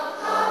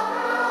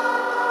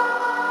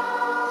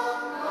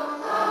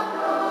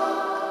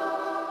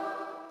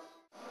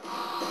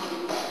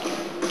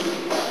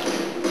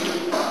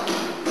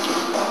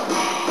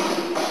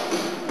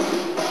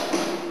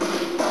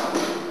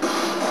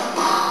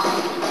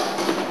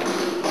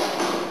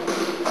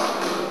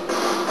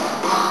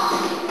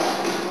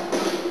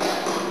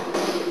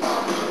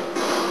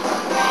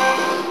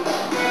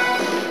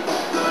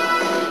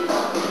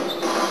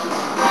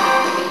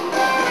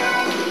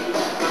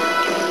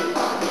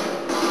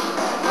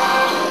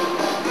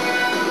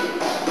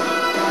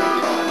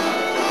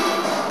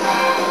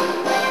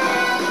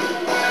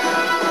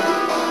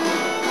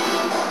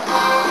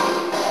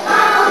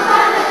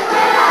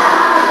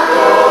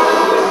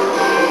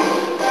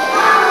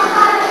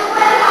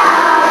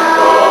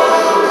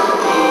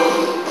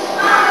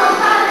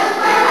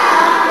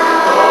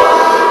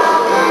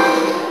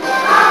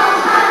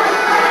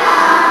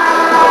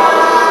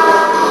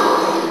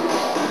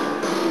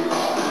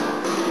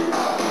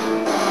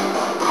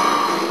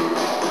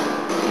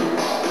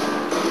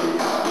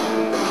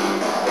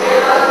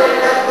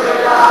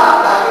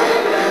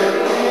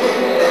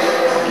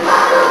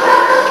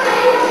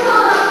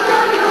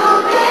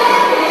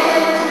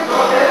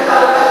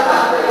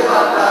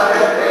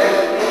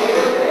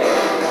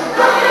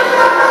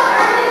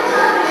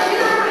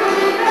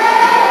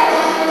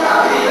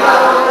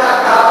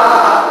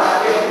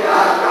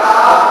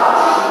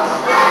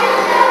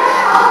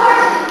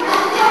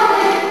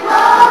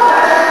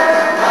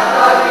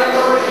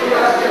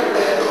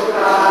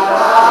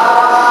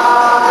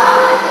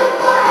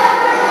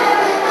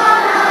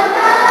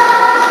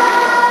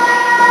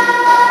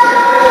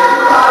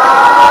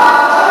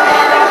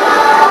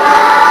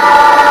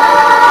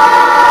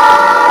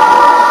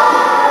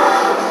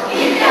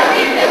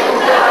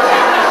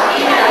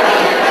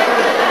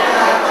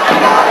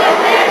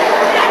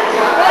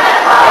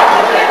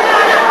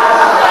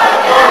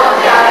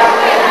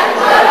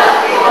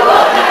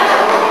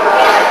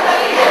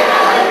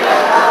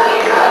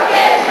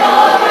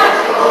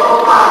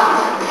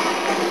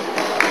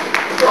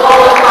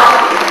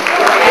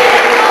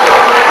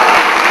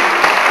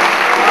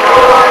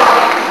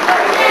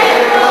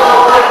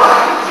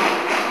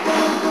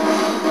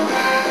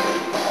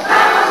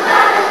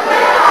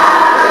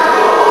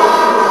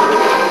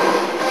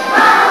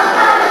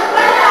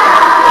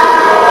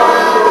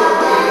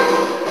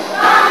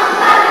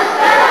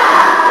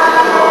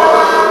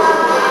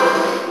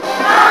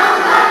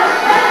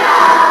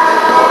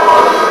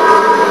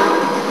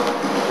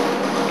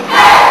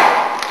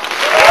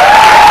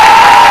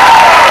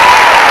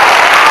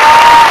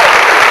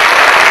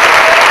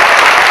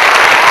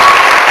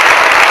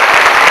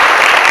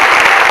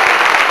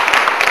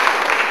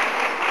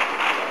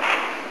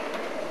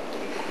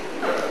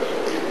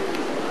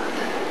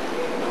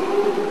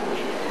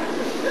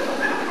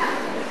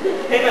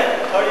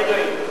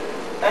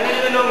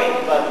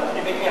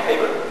me a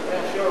favor?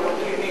 Yeah, sure. What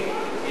do you need?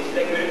 It's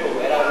like beautiful.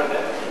 Where are you?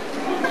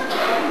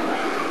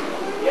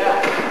 Yeah.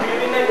 Do you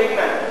need my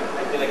wingman?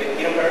 I feel like a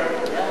kid on her.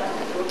 Yeah.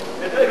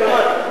 Let's do it. Come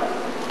on.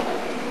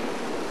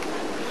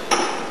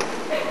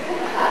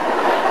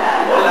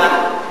 Hola.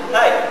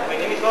 Hi. My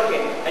name is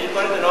Jorge. I just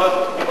wanted to know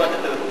if you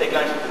wanted to take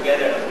lunch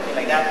together or something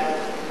like that.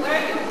 Where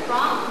are you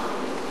from?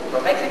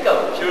 From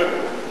Mexico. Sure.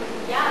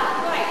 Yeah,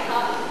 that's what I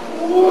thought.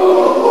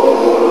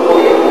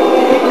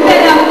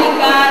 Hello,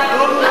 Mika.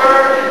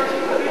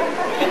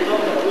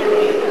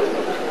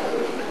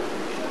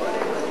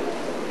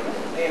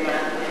 Hey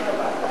man,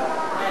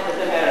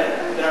 doesn't matter.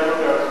 There are no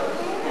girls.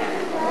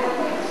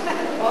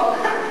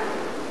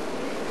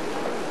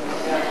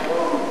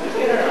 Just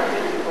get her out.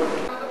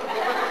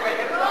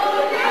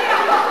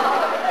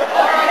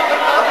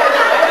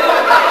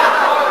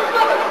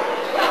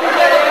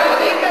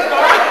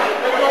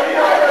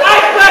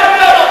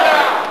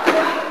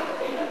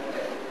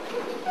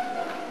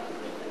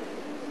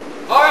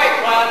 All right,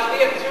 class, we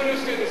have 2 new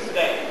students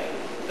today.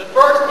 The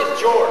first is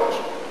George.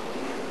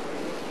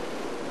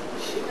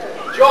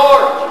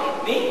 George.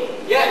 Me?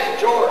 Yes,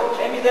 George.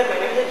 Hey, mister, my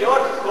name is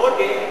George. It's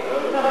Jorge.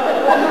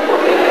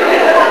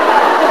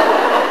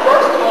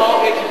 First of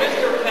all, it's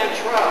Mr.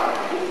 Cantrell.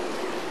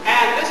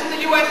 And this is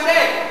the USA,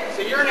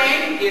 so your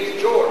name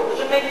is George.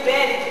 Doesn't make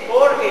sense. It's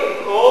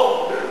Jorge.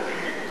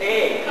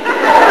 Hey.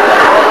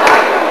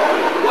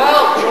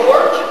 Well,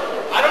 George,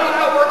 I don't know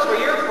how it works where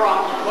you're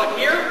from, but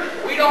here,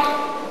 we don't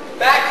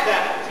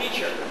backstab the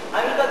teacher.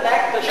 I'm not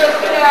back, but Just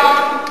sit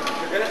down.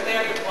 You're going to stay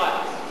after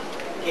class.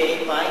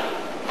 Okay, fine.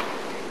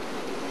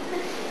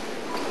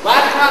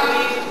 Last but not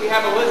least, we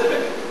have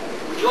Elizabeth.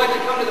 Would you like to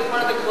come to the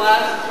front of the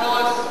class, tell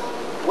us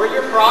where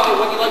you're from and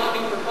what you like to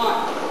do for fun?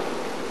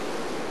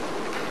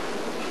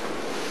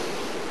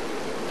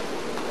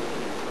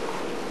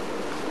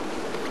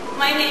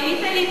 My name is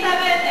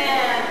Elizabeth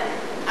and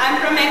I'm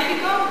from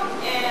Mexico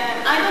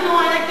and I don't know,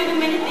 I like to do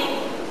many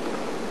things.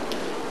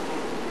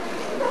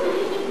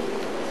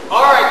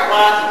 All right,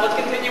 class, let's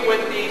continue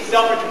with the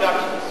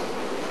self-introductions.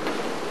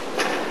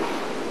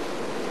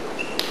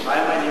 Hi,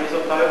 my name is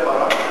Octavio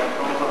Parra. I'm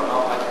from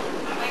Coronado High.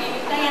 My name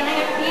is Diana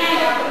Garcia and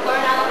I'm from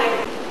Coronado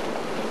High.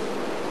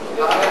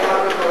 I'm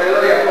Marcos Toledo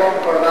y I'm from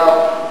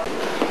Coronado.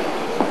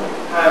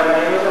 Hi, my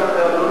name is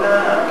Alfredo Luna.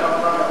 I'm from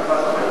El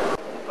Paso.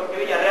 Jorge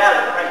Villarreal,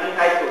 Franklin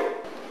High School.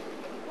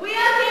 We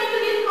all came to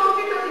this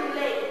country to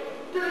assimilate,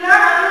 to learn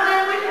a new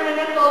language and a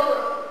new culture,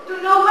 to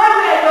know where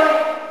we are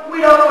going,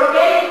 without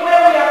forgetting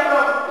where we are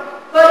from.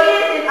 But it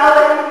is in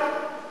our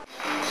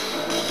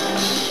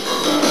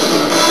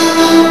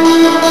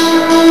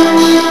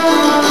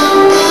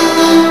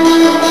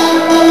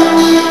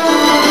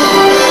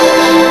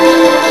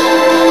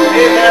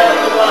Hey, man, what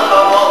you want?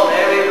 How old?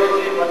 Maybe you'll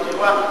see what you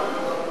want.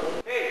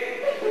 Hey.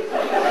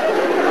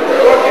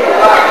 Working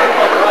hard.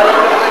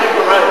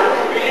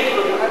 Really,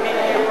 you have been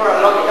here for a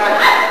long time.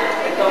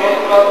 And someone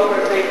called you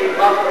and say they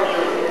come from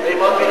you. They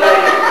must be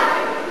lying.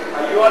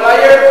 Are you a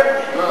liar?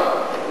 No.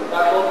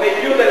 That will make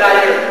you the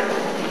liar.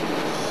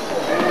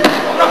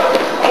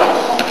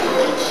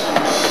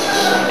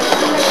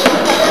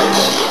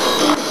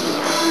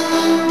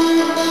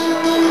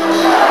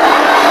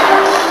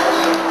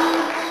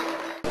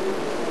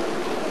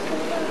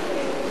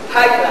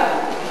 Hi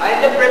class, I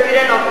am the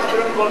president of the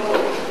student council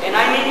and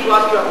I need to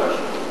ask you a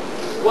question.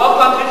 What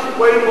countries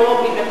were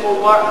involved in the Cold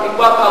War and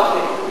what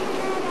caused it?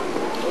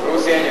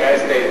 Russia and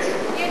United States.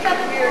 You're that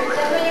weird.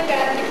 That's why you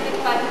got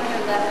 65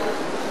 million lessons.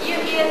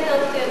 You ESL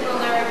students will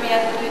never be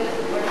as good as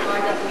or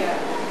smart as we are.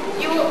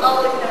 You will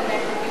always have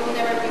next. You will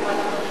never be one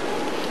of us.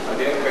 I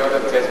didn't fail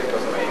the test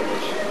because of my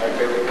English. I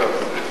failed because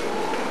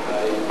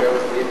I fell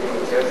asleep on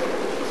the test,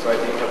 so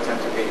I didn't have time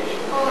to finish.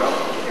 Oh,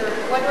 sure.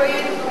 What were you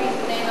doing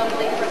today of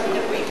late for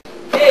the week?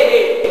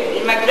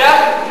 Hey, in my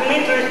class, you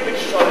need to respect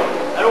each other.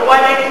 I don't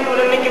want any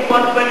student making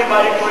fun of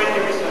anybody for any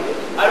reason.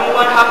 I don't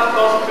want to have to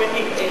cause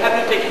critique and have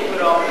to take it to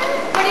the office.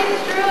 But it's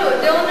true.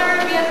 They will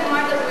never be as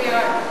smart as we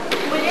are.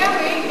 When you're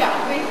America,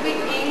 we speak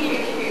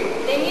English here.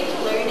 They need to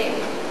learn it.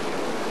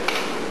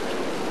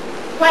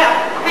 Well,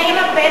 I am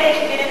a better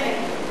student.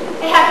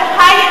 I have the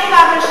highest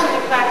average in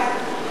the class.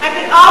 I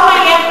put all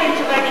my effort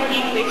into learning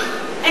English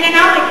and in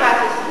all the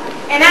classes.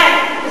 And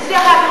I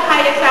still have the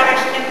highest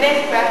average in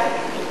this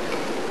class.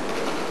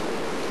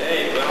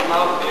 Hey, we don't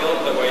now feel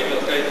the way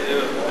those guys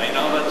do. I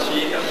know that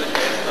she has the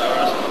highest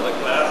average of the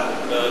class,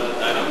 but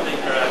I don't think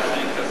her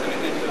accent has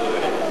anything to do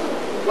with it.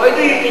 Why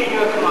do you think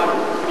you are smart?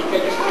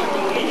 Because you speak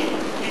English?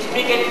 You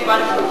speak any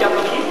Spanish or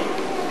Japanese?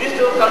 These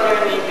two can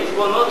learn English,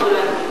 well not the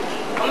language.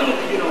 How many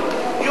do you know?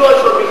 You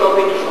also be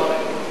helping each other.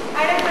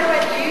 I don't care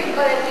what you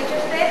or the teacher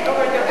says or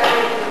what your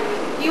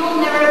attitude. You will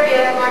never be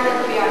as smart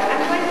as we are. I'm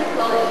going to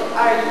college.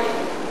 Are you?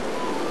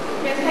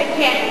 Yes, I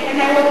can,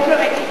 and I will prove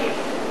it to you.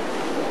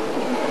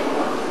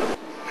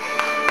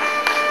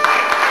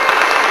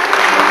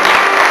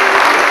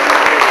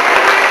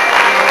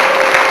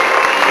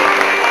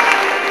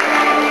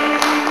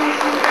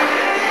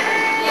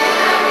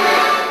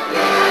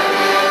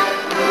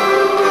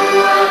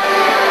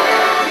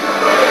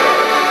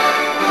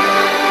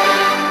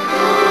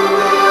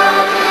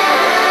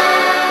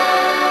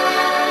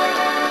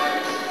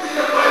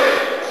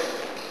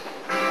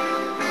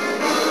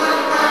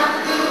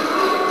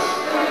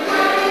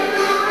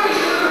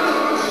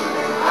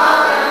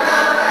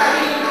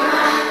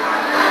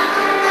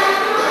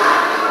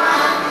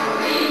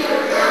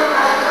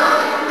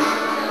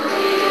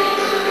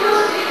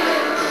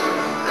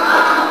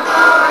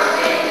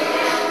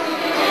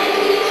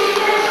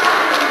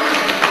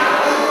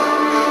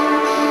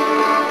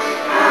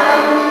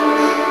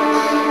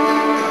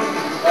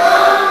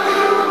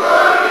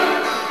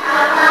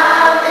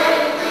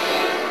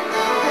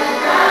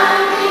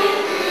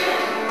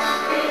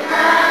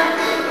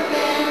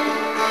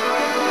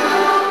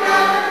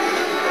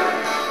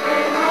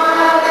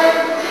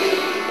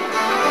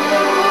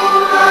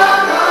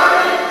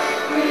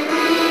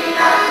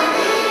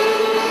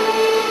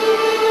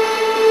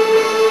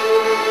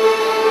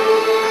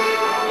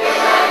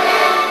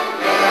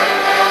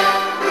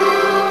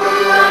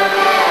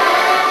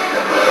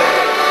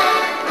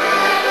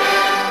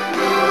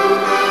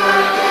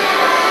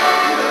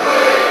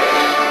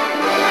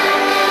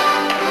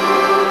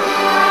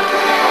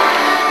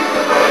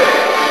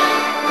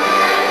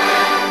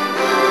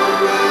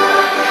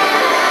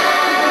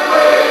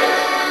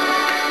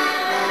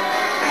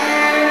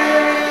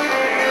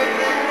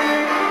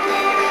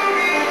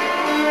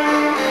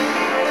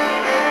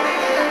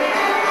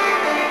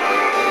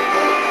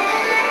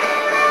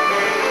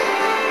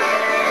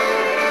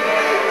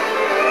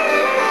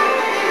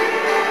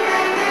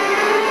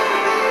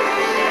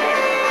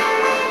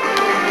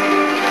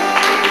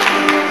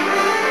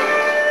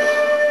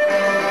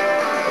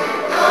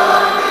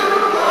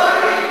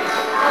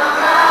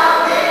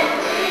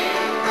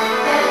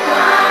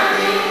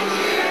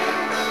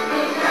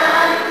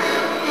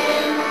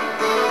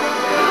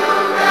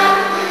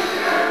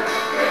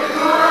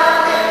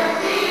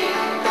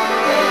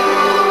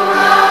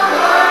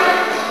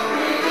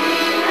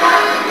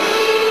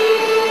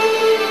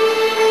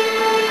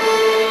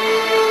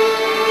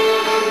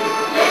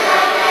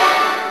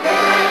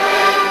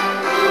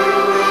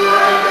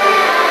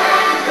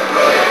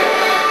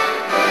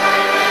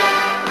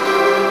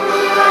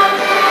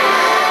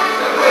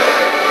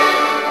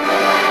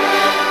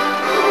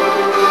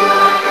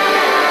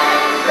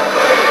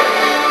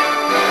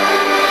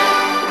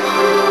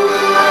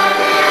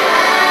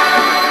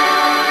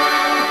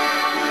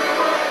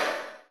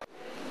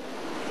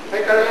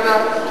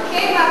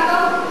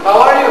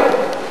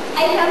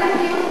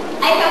 you.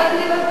 I have to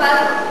leave a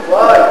puzzle.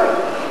 Why?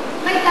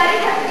 My daddy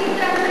has been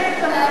transferred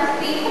from last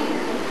week.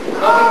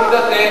 Nothing to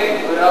that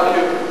day without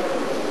you.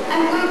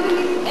 I'm going to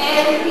miss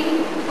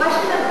everything.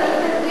 Watching the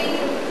sunset week.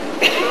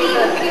 Seeing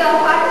a few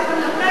parts from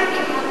the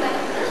Franklin Mountains.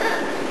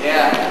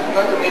 Yeah, I'm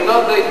going to miss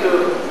those days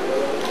too.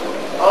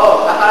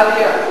 Oh,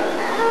 Ahalia,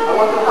 I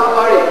want to have a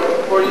party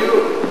for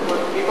you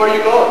before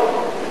you go.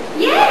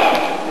 Yes!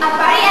 A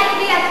party at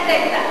the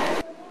Azteca.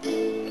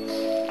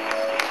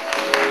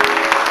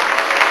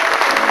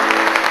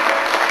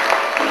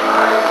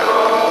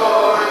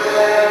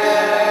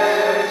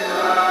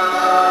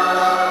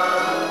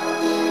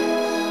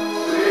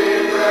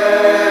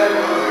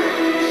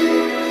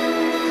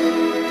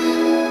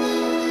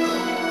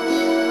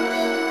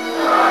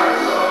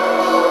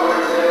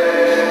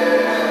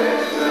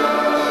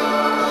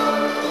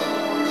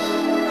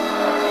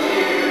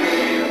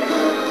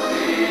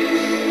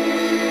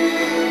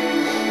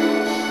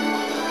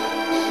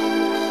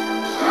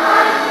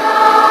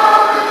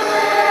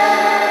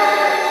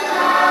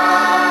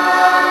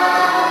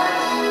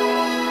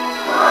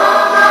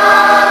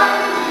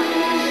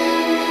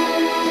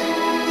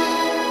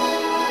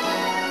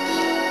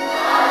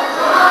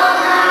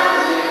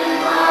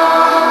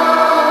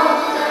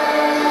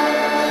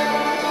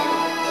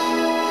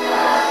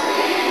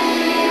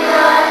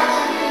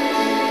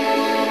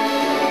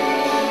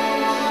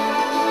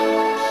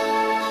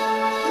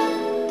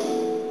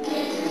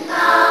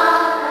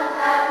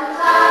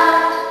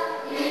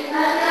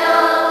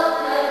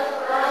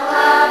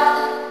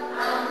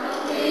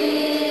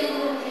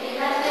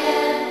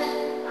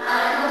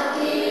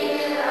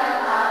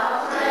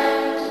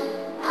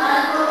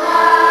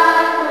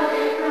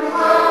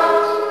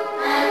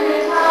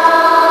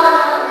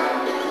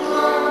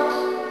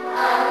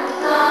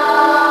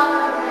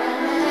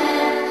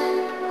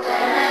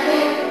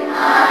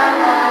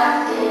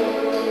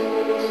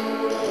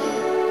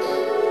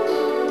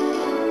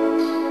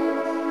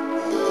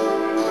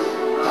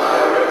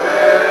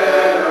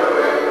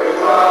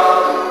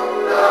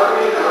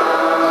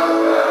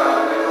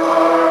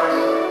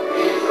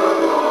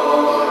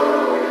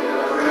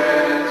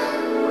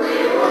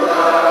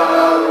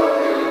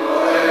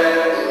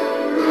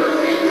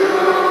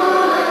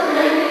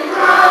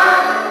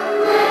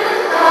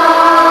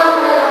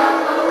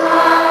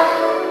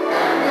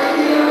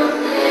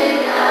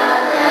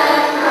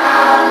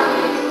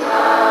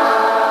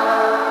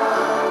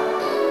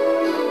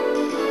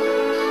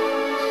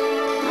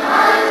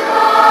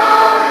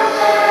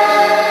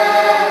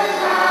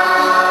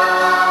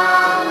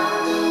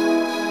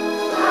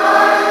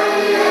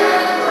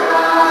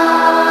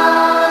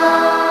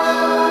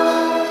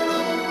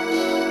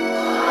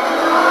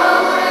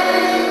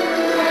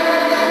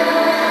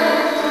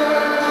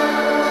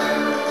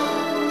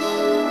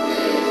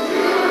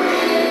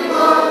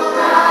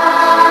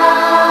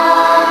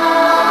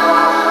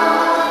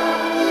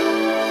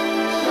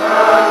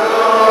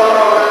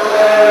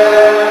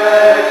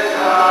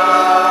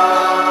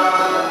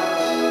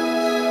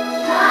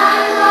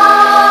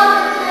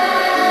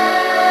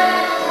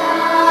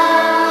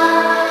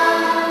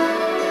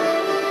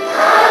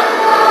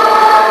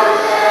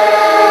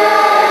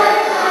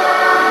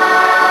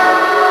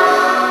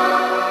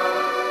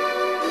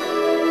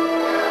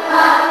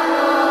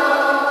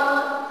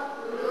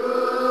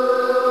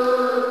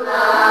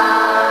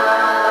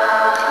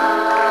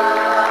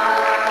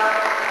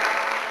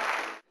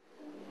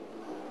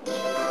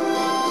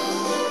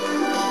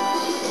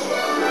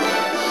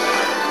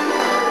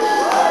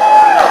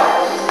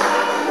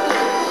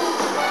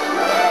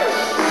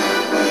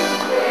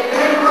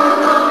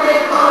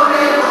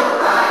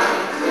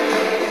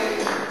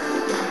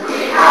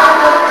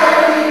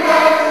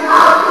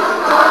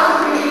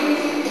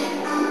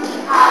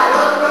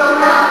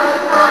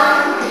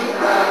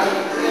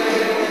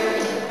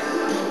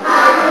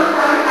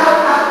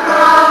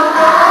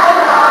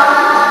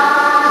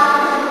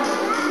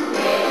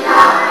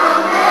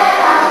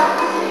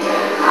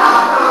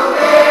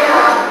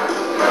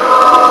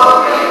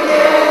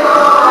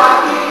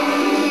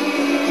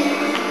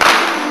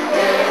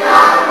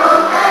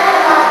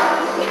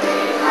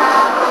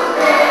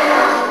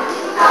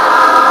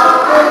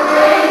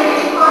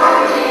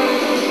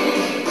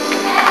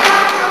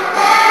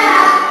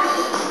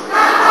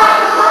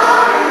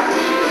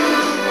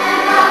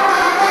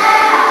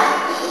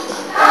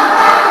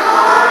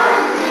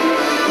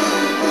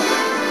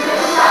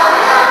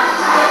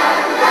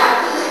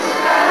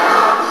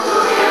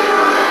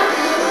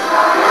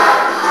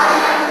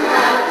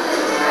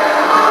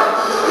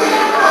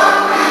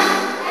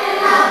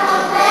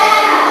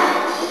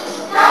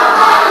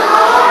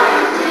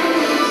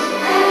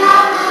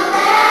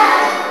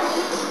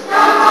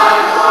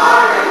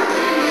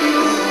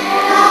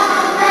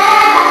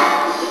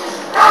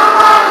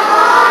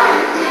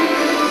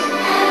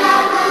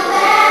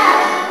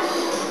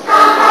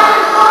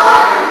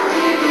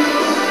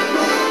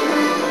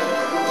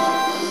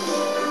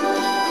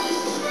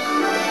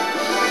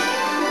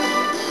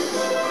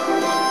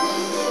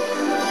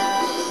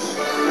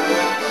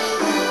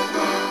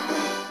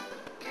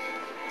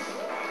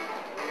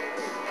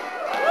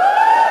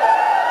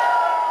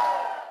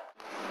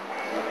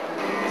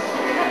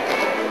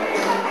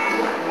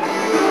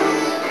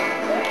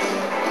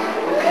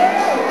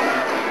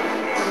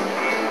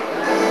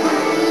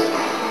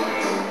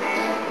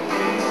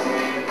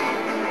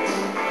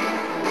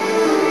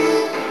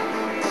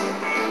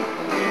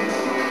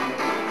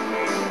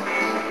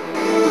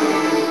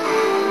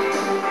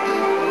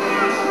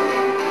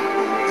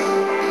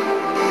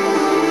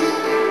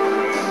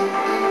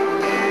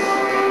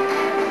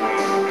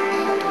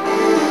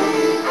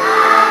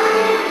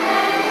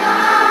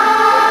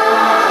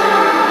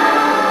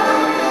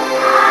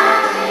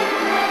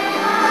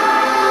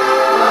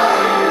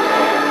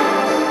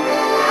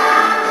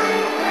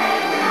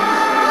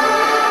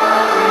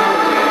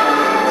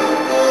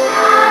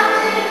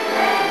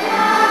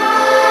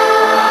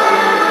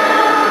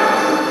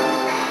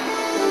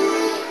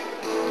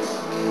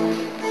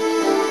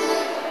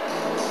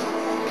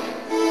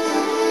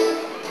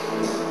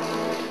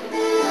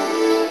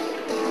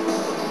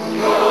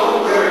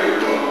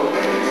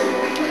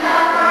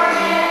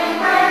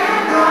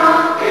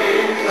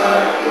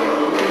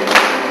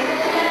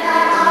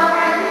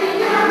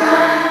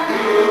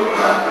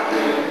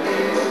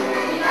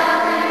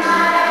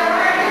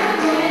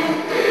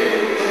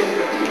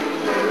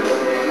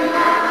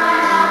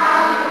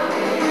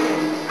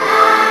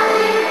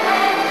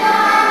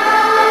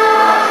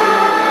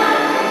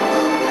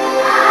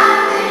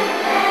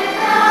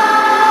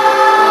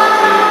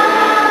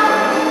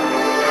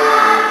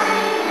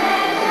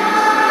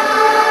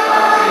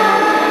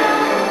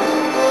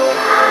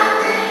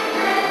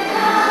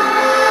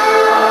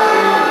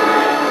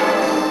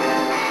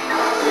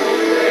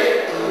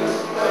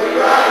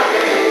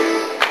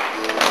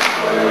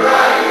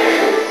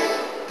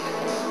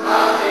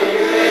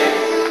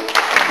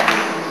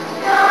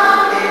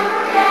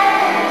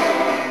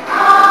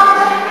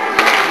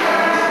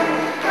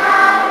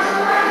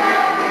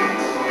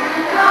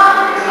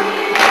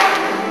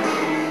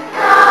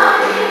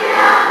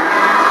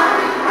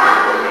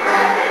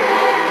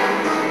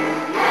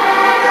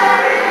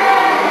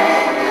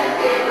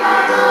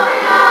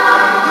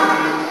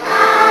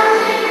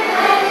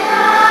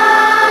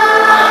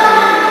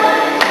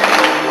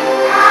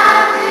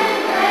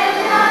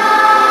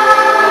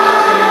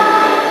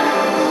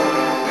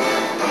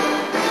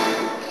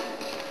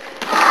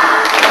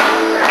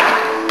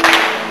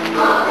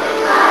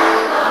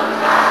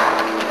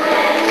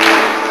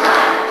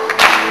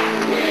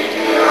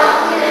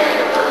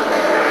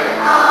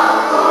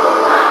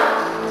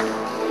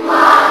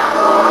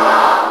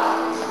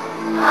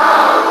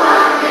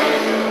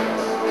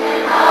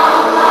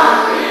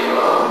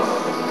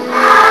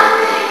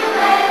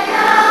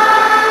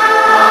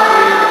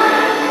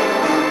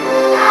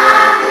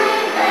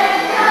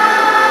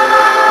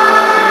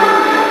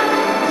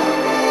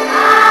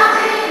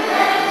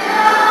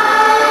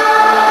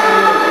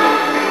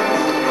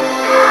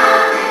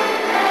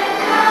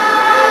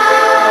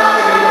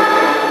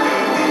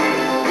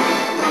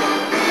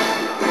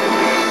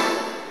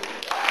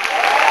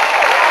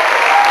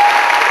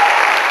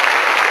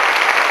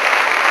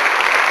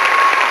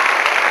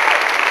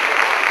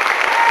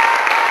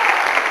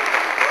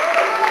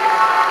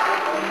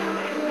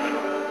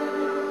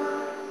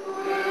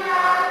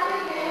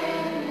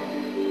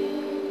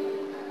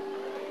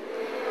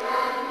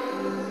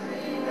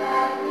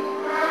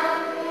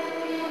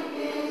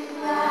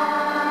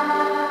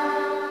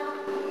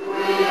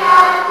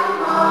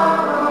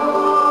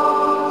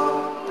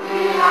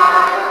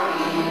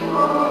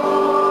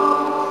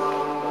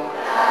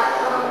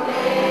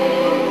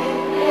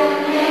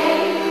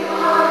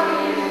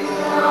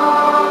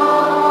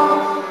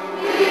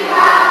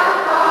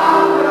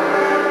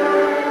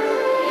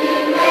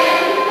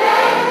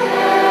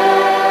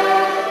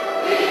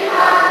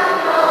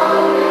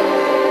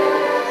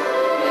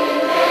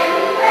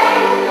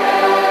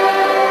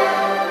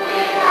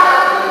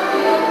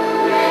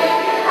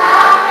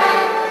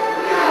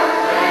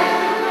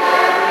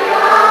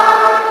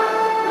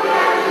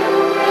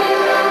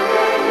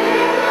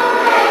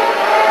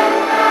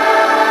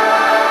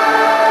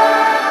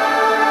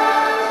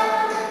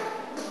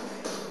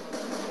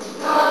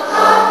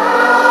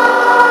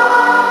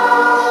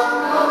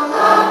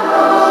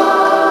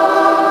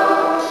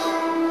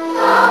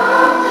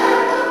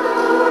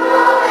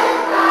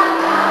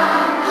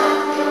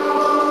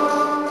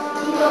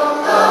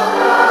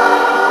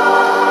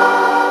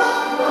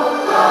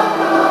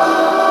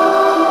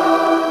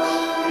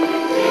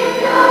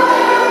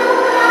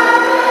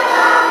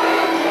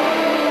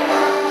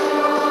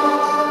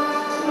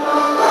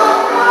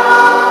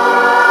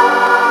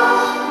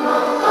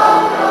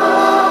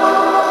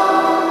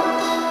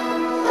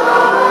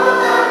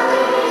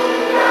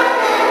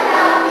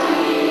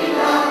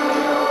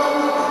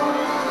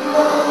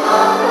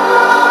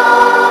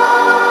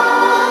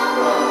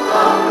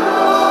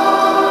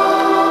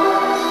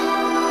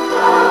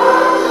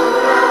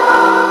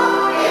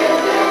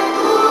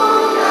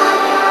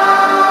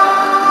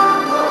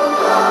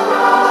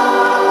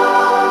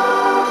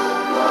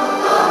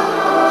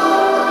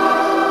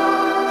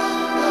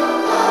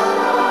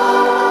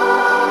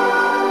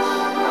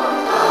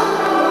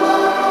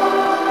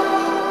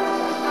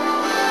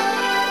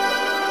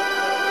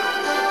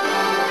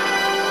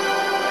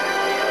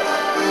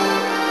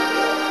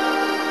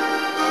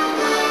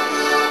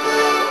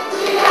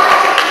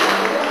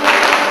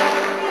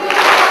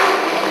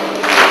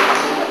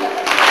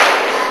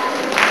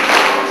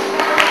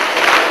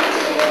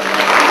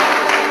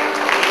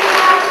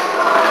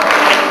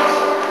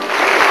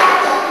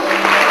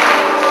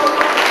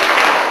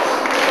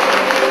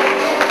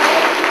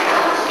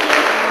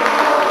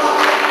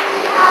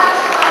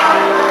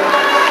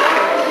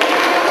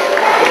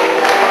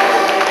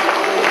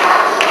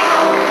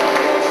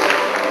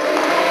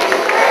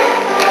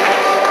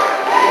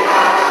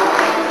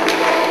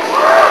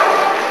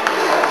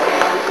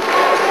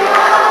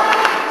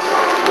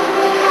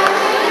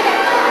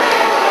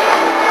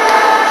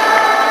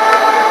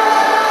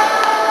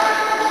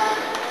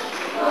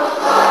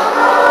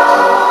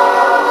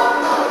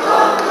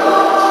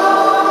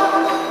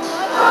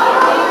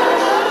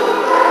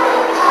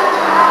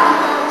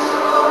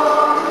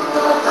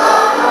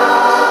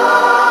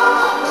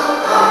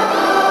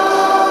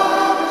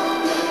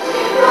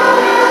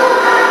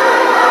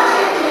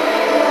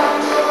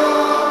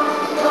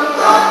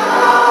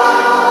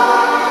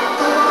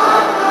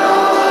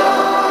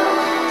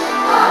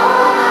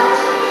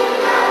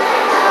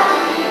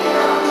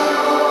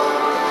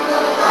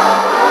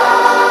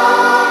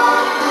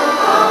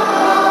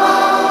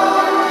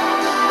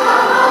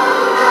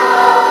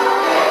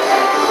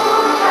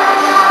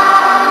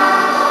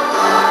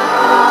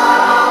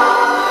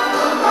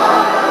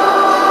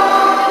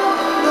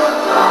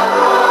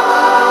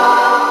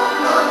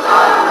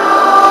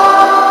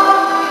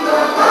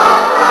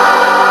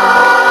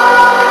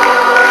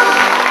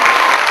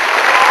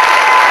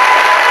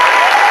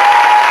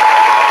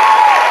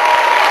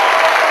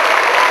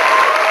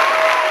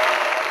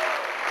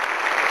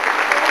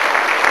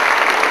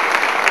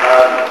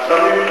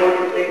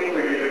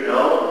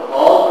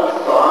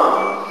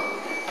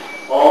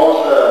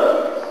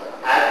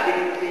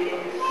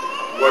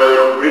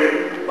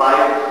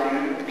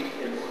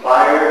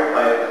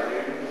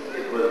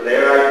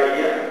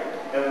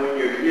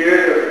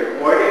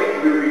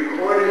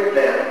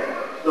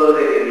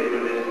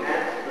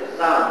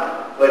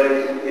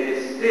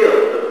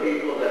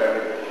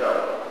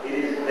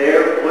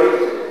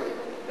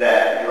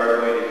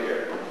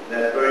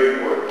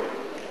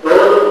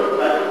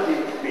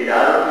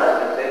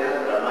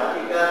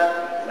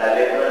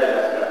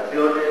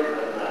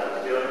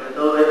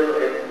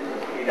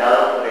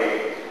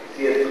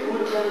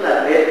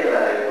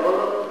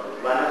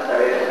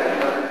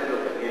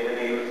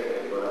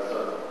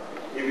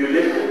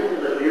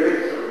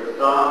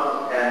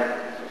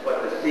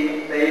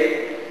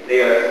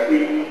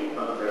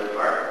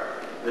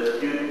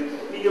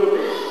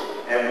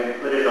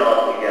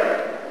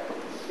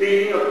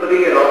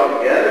 putting it all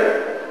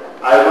together,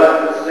 I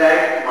want to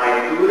thank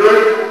my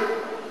tutors.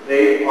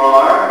 They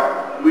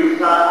are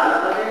Luisa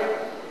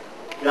Alvarez,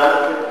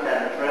 Jonathan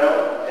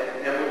Cantrell,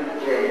 and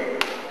Emily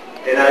James.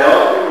 And I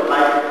also would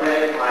like to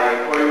thank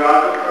my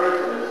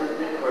choreographers and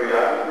assistant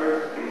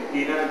choreographers,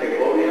 Cristina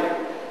Segovia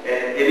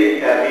and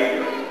Eddie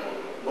Carrillo.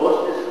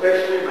 Most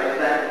especially my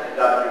thanks to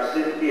Dr.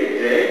 Cynthia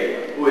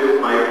J., who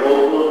is my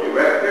vocal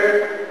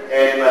director,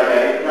 and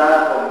Margarita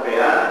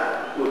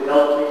Pompean, who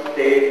helped me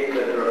stage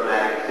the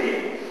dramatic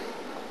scenes.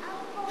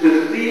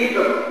 To see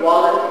the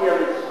quality of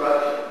the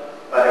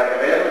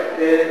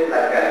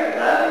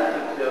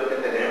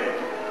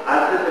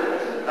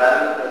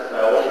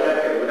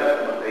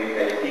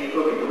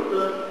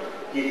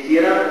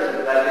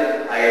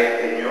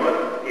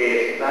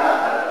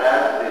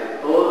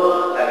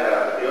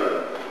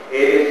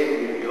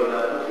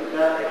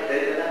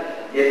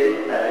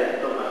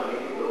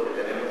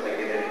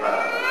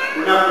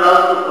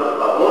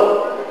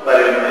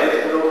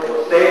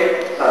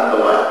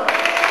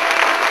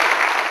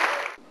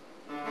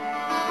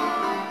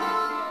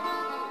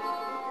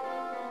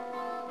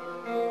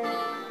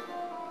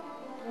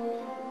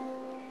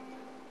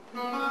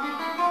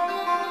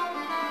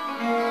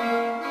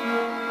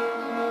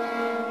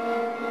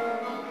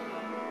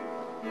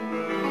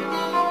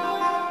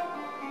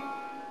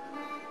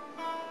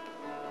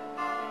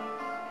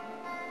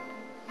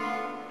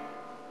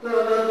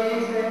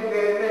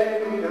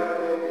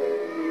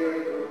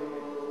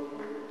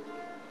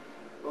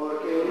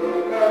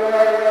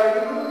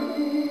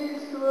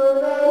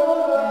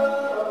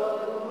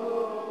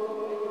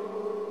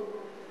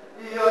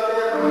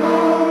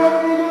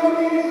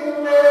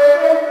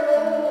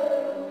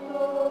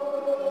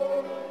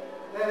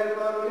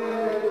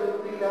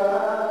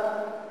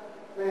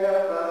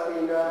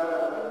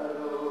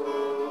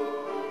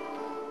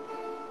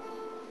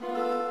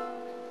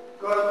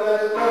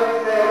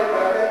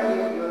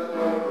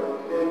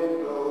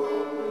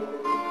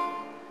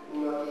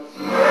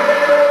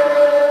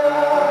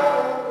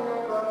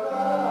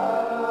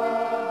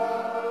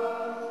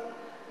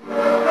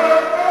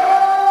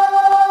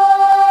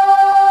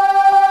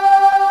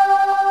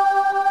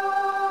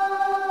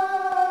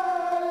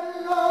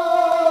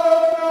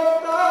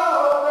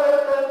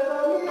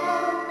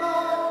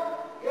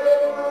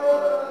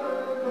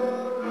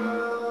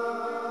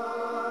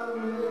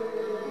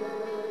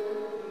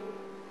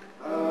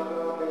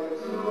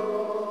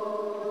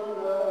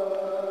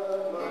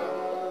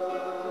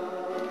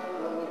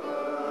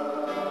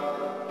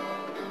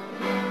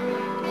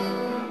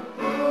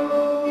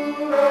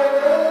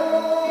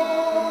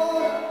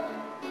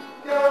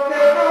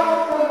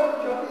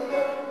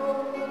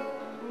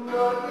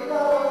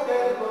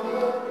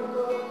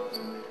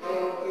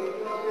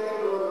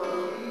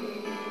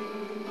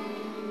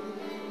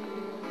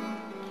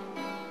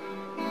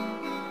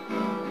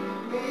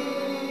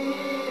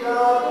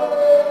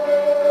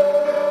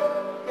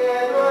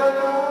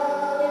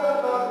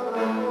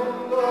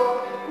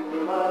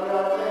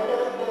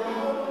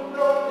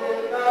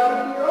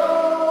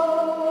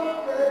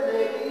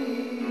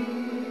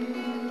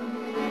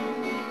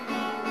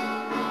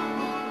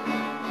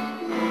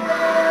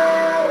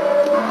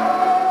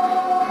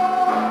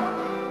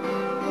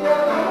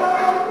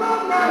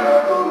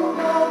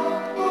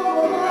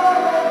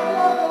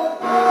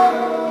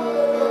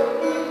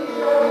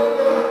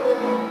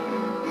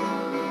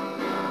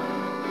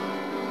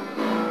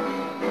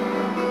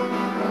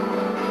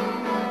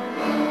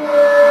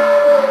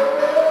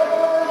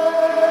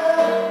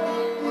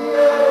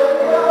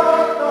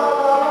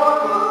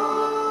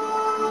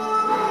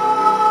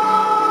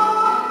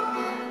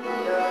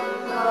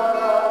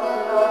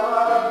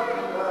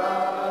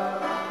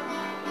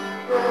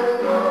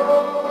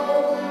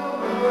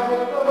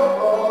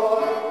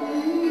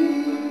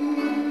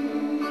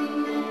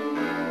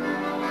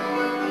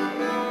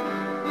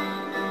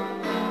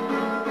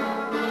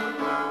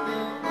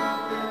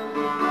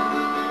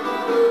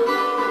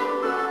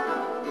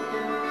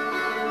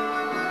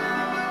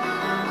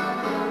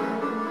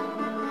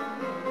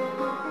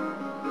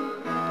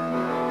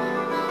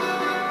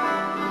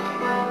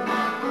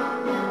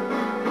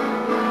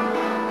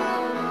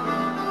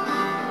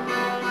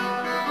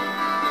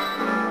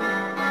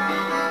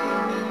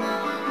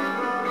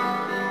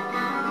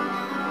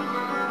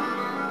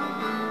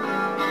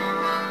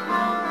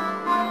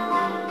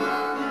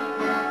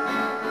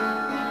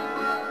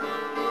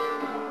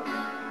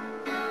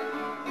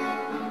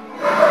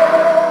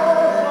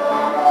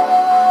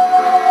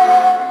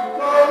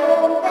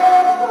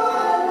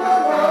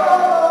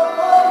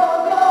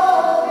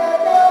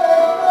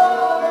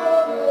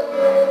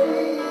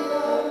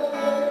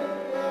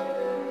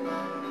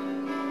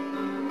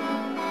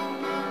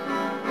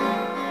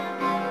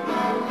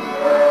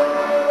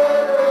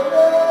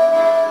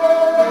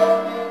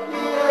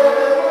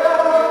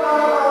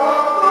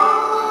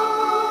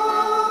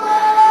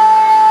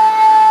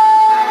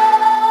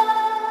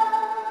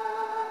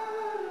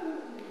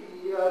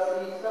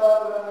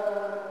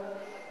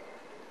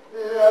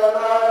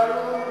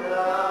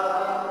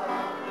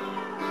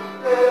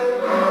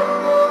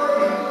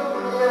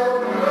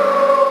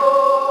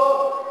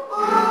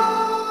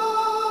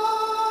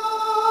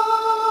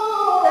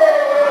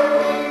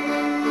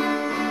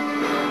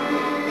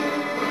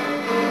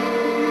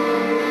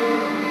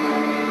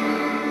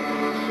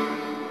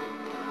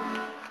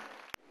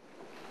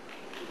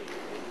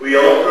We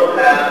also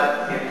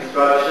have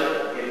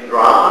instruction in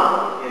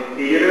drama, in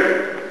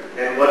theater,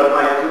 and one of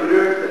my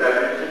tutors that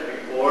I mentioned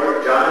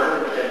before,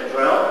 Jonathan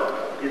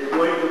Cantrell, is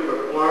going to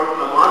perform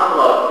a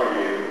monologue for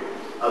you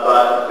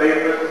about the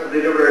famous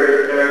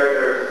literary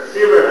character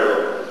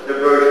Cyrano de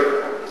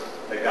Bergerac,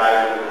 the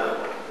guy who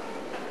knows.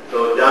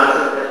 So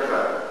Jonathan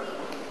Cantrell.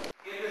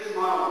 In this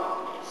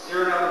monologue,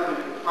 Cyrano has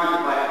been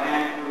confronted by a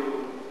man who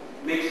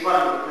makes fun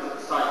of him because of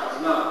the size of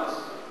his nose.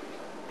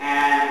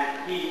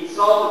 And he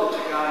insulted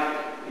the guy.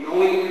 The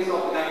only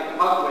insult the guy can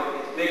come up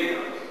with is big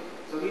nose.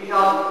 So he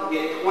tells him to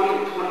get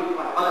 20 to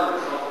 25 other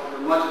insults that are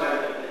much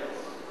better than this.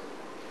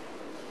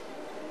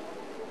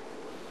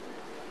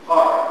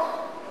 Alright.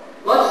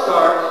 Let's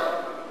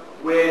start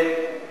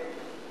with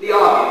the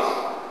obvious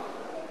one.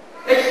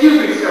 Excuse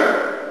me,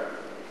 sir.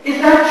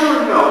 Is that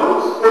your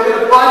nose or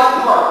the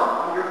buzz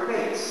part on your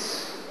face?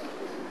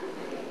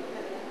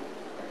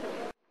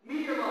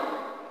 Meet your mother.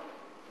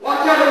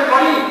 Watch out,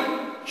 everybody!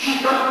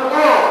 She's done for the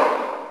world!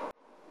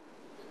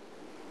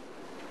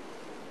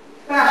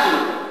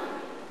 Fashionable.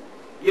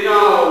 You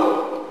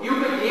know, you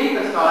could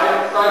de-emphasize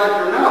the size of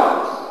your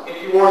nose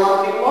if you wore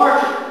something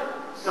larger,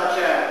 such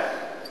as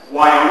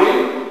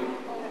Wyoming.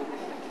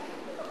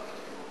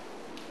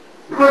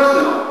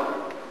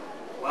 Personal.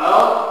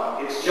 Well,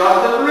 it's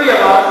just the three of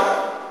us.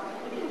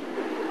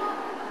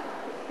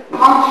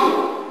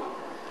 Punctual.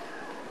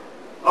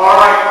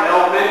 Alright,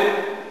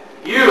 Feldman.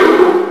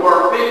 You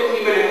were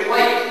 15 minutes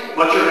late,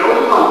 but your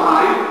nose is on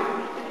time.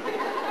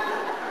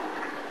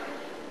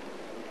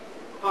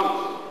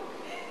 Punctual.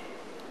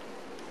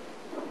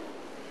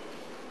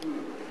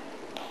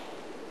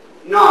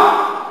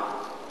 9.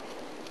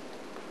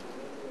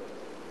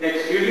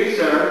 Excuse me,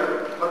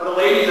 sir, but the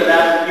ladies have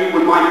asked if you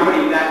would mind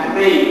putting that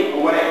thing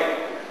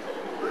away.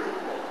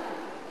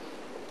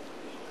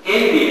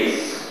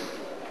 Envious.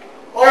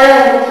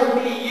 Oh, to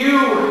be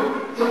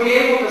you, to be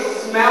able to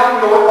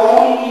smell your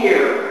own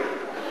ear.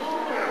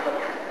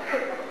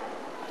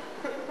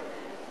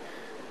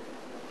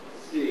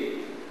 Let's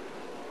see.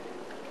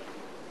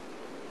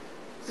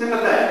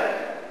 Sympathetic.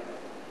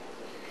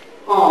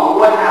 Oh,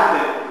 what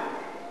happened?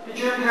 Did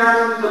your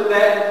parents lose a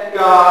bet with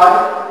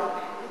God?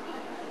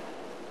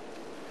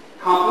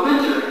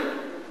 Complimentary.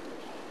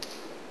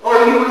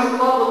 Oh, you must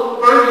love the little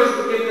birdies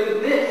who give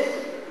them this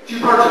to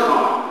perch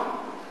upon.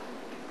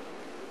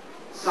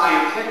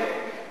 Scientific.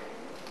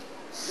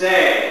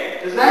 Say,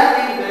 does that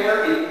thing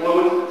there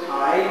influence the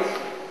tides?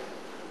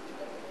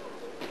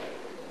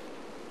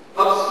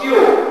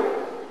 Obscure.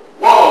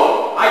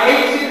 Whoa, I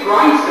hate to see the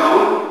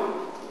grindstone.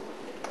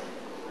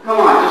 Come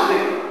on, just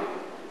think about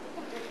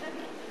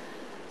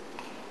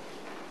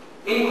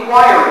it.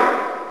 Inquiry.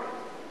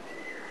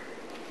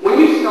 When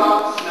you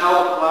stop to smell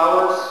the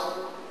flowers,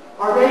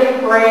 are they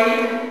afraid?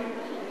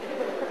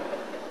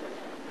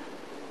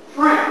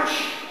 French.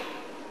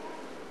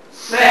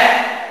 Sad.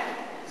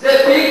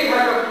 The big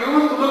type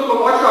refuse to look for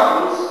more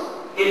troubles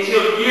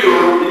until you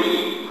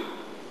leave.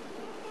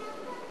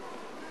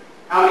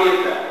 How many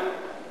is that?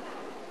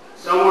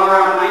 Somewhere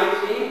around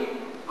 19?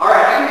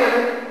 Alright, I can get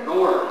it. Don't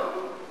worry.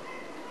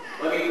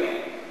 Let me think.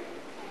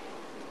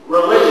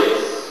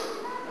 Religious.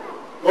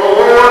 The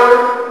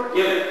Lord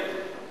give it.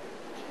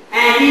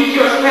 And he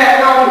just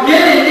kept on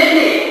giving, didn't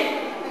he?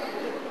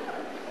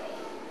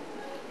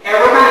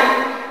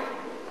 Aromatic.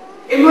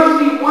 It must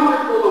be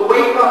wonderful to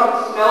wake up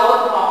and smell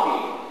the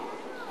coffee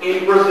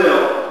in Brazil.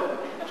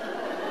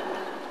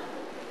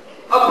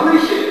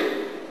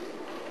 Appreciative.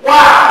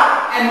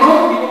 Wow! And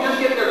most people just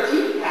get their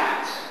teeth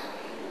packed.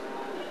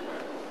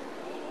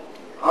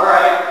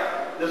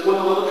 Alright, this one's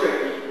a little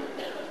tricky.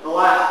 The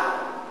last one.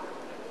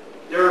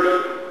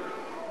 Dirty.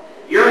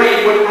 Your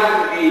name wouldn't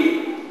have to be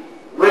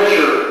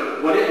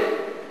Richard, would it?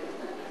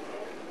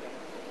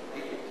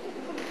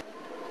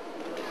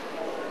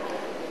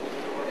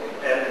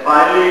 And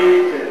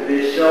finally, since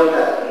this show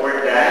has more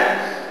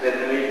dance than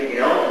anything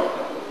else,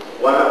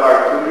 one of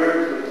our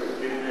tutors, who is a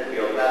student at the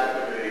El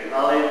Paso Community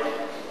College,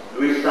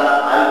 Luisa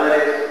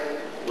Alvarez,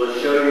 will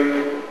show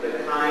you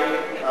the kind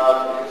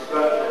of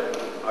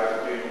instruction our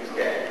students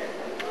get.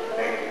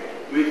 Thank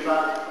you.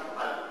 Luisa.